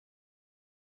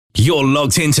You're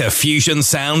logged into Fusion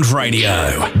Sound Radio,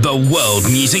 the World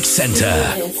Music Center.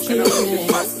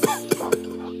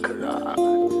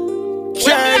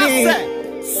 Jenny,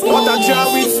 what a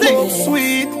job is so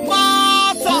sweet.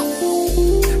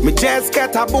 Me just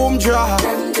get a boom drop.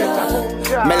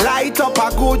 Me light up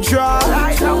a good drop.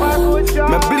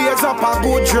 Me blaze up a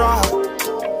good drop.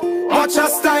 Watch a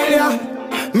style,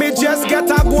 yeah. Me just get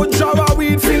a good jar of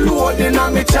weed fill loading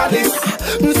on me chalice.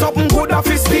 Something good off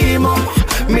his steam up.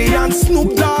 Me and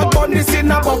Snoop Dogg on this in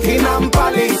a Buckingham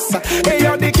Palace. Hey,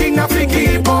 you're the king of the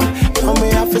keep up. Now me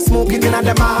have to smoke it in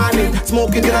the morning,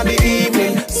 smoke it in the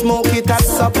evening, smoke it at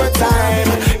supper time.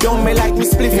 Yo, me like me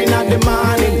spliffing at the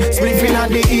morning, spliffing at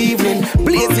the evening,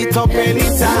 blaze it up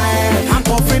anytime. I'm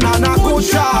puffing on a good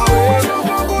jar.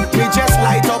 Me just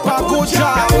light up a good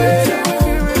jar.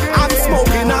 I'm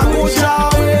smoking a good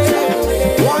jar.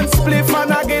 One spliff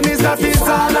and again is that is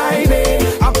all I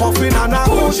need. I'm puffing on a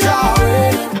good jar.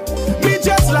 Me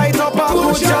just light up a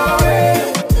good jar.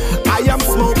 I am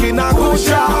smoking a good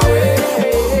jar.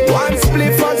 One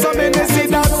spliff and some Hennessy,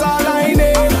 that's all I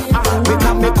need.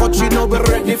 Because me country now be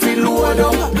ready for load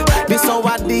up. This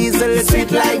our diesel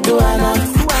sweet like Adana.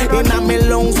 Inna me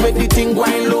lungs with the thing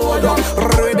going load up.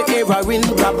 Ready ever wind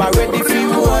grabber ready for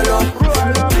roll up.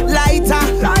 Lighter,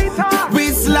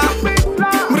 whistler,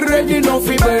 ready now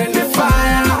fi burn the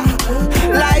fire.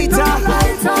 Lighter,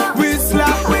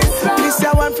 whistler, this a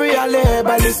one for your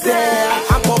label is there.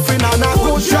 I'm puffing on a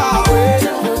good jar.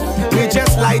 Me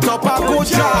just light up a good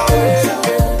jar.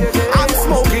 I'm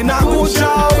smoking a good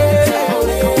jar.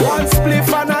 One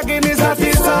spliff and again is that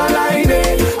is all I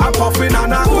need. I'm puffing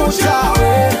on a good jar.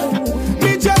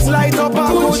 Me just light up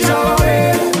a good jar.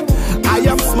 I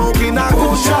am smoking a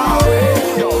good jar.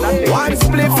 One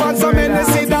spliff and some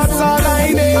Hennessy, that's all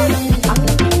I need.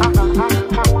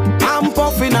 I'm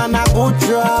puffing on a good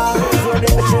jar.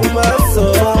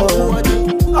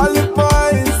 All the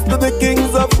boys to the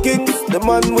kings of kings. The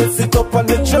man will sit up on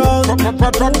the throne. And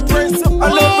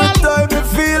every time you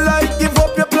feel like give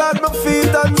up your plan, my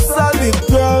feet on solid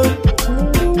ground.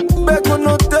 Beg will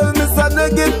not tell me some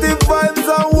negative vibes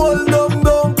and hold them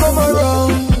don't come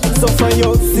around. So for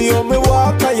you, see how me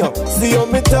walk and you see how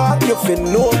me talk, you feel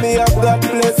know me and God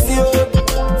bless you.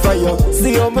 For you,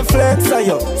 see how me flex and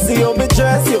you see how me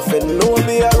dress, you feel know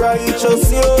me a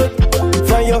righteous you.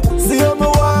 For you, see how me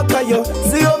walk and you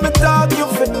see how me talk, you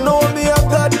feel know me and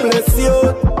God bless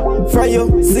you. For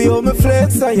you, see how me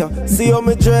flex and you see how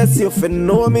me dress, you feel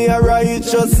know me a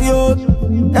righteous you.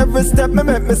 Every step me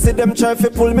make me see them try to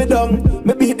pull me down.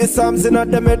 Me beat the psalms in a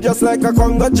them head just like a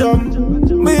conga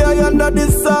drum. Me I under the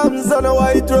psalms on a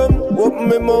white drum. Open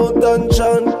me mouth and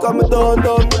chant, come down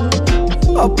down.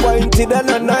 Appointed and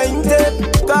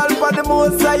anointed, call for the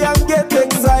most high and get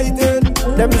excited.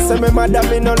 Them say me mad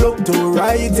me no look too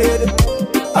righted.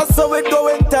 I saw it go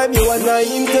in time you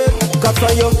anointed. Cause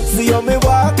for you, see how me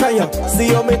walk and you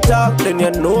see how me talk, then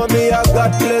you know me I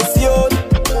God bless you.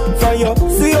 For you,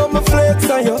 see how me flex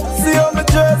and you see how me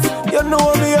dress, you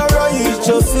know me a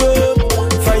righteous you.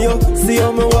 For you, see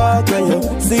how me walk and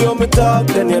you see how me talk,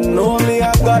 then you know me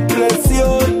I God bless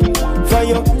you. For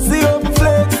you, see how me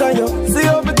flex and you see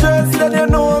how me dress, then you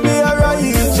know me a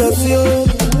righteous you.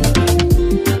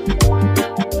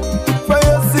 For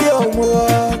you, see how me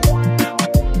walk,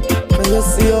 for you,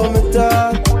 see how me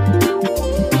talk.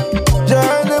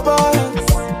 Journey boss,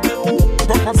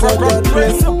 so God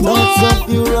bless. Thoughts of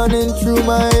you running through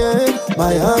my head,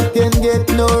 my heart can get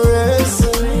no rest.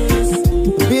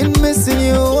 Been missing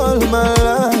you all my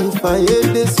life, I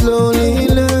hate this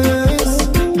loneliness.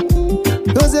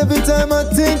 Cause every time I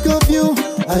think of you,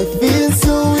 I feel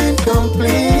so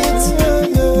incomplete.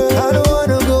 I don't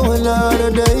wanna go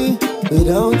another day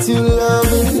without you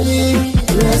loving me.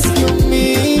 Rescue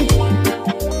me,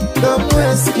 come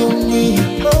rescue me.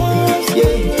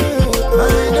 Yeah.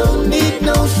 I don't need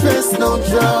no stress, no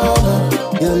drama.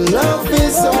 Your love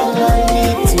is all I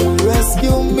need to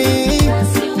rescue me.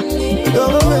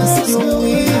 Don't rescue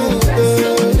me.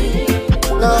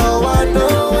 Now I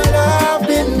know what I've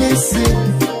been missing.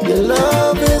 Your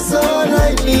love is all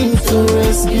I need to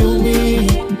rescue me.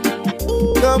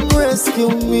 Come rescue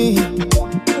me.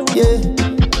 Yeah.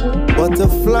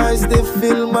 Butterflies, they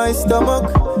fill my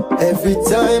stomach every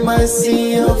time I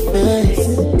see your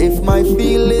face. If my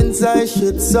feelings I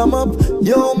should sum up,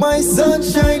 you're my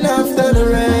sunshine after the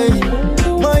rain.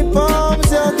 My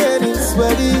palms are getting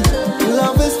sweaty,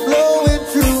 love is flowing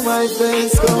through my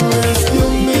face. Come rescue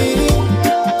me,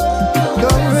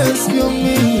 come rescue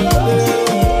me.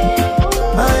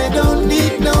 I don't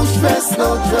need no stress,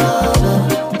 no drama.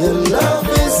 Your love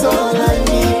is all I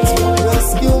need to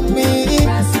rescue me.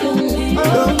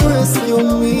 Come rescue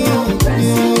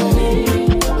me.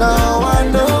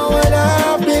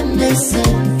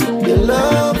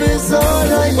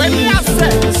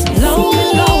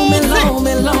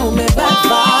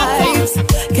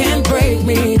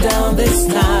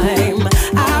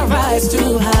 rise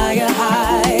to higher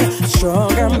high,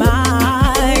 stronger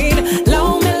mind.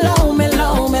 Low me, low me,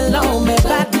 low me, low me,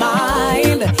 bad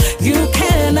mind. You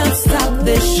cannot stop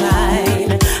this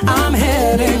shine. I'm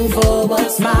heading for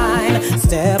what's mine.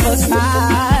 Step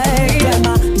aside. Am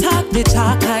I talk the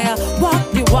talk, I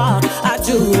walk the walk. I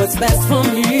do what's best for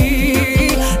me.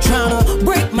 Tryna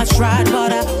break my stride,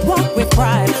 but I walk with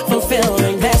pride,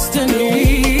 fulfilling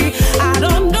destiny. I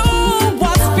don't know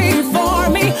what's before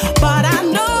me, but I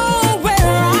know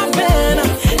where I've been,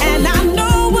 and I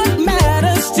know what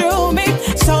matters to me.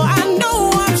 So I know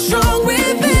I'm strong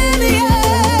within,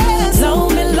 yes. Low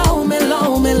me, low me,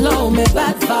 low me, low me,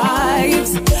 bad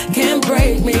vibes can't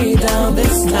break me down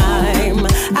this time.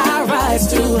 I rise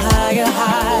to higher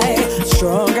high,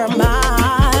 stronger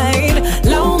mind.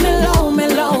 Low me, low me,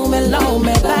 low me, low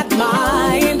me, bad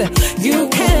mind. You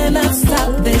cannot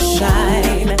stop this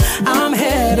shine. I'm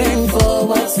heading for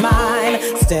what's mine.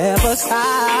 Step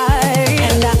aside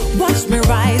and watch me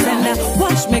rise and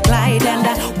watch me glide and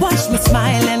watch me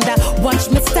smile and watch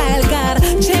me style. God,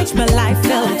 change my life,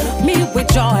 fill me with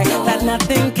joy that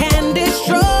nothing can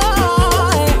destroy.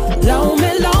 Low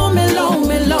me, low me, low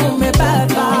me, low me, bad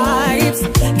vibes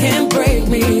can't break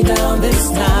me down this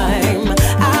time.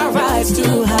 I rise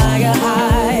to higher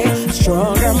high,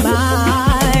 stronger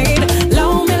mind.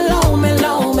 Low me, low me,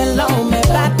 low me, low me,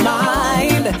 bad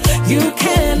mind. You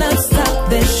cannot stop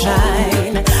this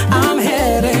shine. I'm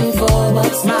heading for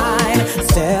what's mine.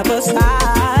 Step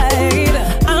aside.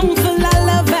 I'm full of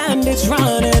love and it's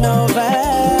running over.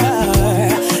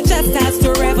 Just as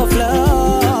the river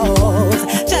flows,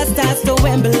 just as the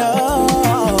wind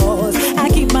blows, I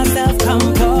keep myself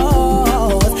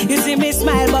composed. You see me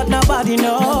smile but nobody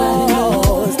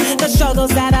knows the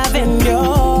struggles that I've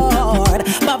endured,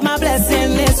 but my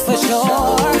blessing is for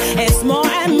sure. It's more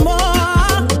and more.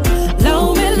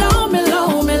 Low me, low me,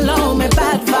 low me, low me,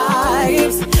 bad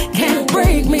vibes can't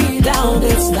break me down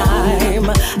this time.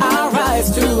 I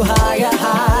rise to higher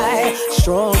high,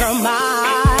 stronger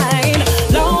mind.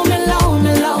 Low me, low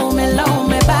me, low me, low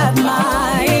me, bad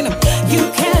mind. You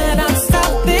cannot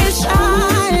stop this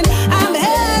shine. I'm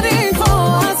heading for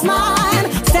what's mine.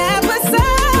 Step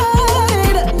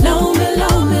aside. Low me,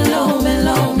 low me, low me,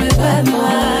 low me, bad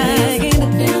mind.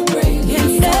 Can't break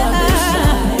me down this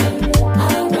shine. I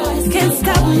rise, can't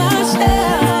stop my shine.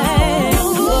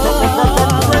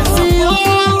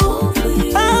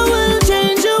 I will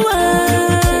change your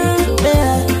world,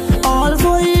 yeah, all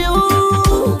for you.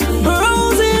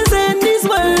 Roses and these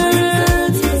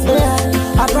words,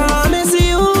 yeah, I promise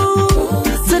you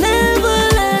to never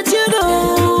let you go.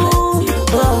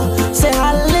 Oh, say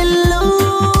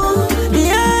hallelujah,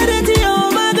 yeah, that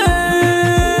you're my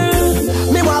girl.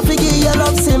 Me want to give you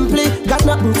love simply, got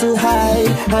nothing to hide.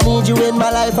 I need you in my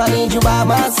life, I need you by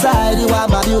my side. You are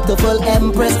my beautiful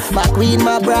empress, my queen,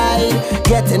 my bride.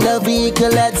 Get in the vehicle,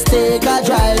 let's take a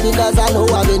drive, because I know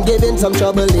I've been giving some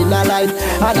trouble in my life,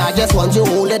 and I just want you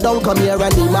hold it down, come here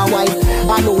and be my wife.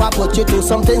 I know I put you through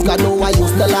some things, I know I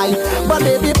used to lie, but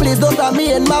baby please don't have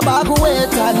me in my back way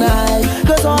tonight,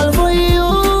 cause all for you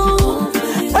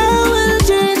I will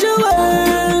change your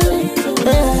world,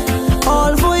 yeah,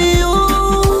 all for you.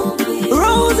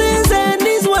 Roses and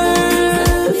these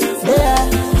words, yeah,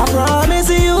 I promise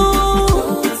you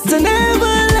to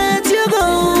never let you go.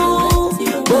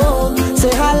 Oh,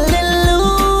 say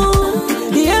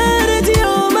hallelujah, yeah, that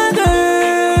you're my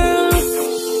girl.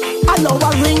 I know a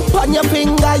ring on your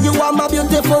finger, you are my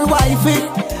beautiful wifey.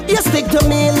 You stick to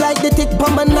me like the tick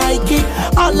on my Nike.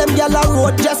 All them yellow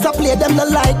road just to play them not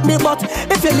like me, but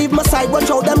if you leave my side, watch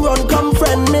how them run, come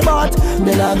friend me. But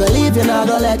me not gonna leave you, not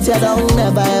gonna let you down,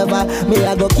 never ever. Me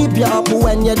I go keep you up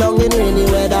when you're down in rainy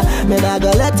weather. Me not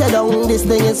gonna let you down, this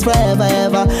thing is forever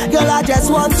ever. Girl, I just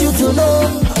want you to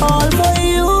know, all for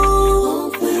you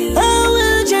I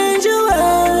will change your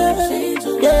world,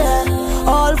 yeah,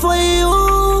 all for you.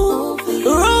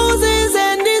 Roses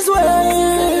and these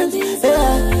words,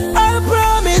 yeah, I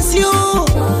promise you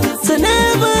to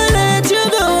never let you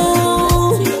go.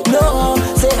 No,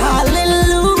 say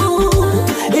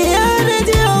hallelujah, yeah, that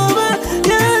you're my,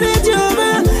 yeah, that you're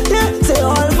my, yeah, say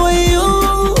all for you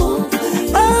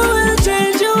I will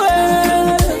change your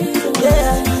world,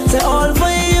 yeah, say all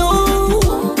for you.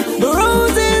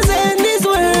 Roses and these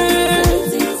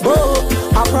words, oh,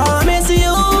 I promise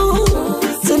you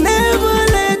to never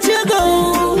let you go.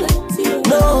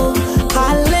 No,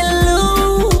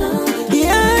 hallelujah,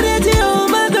 yeah, that you're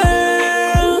my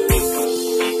girl.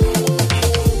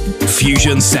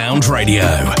 Fusion Sound Radio,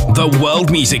 the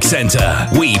World Music Center.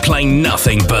 We play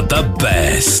nothing but the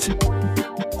best.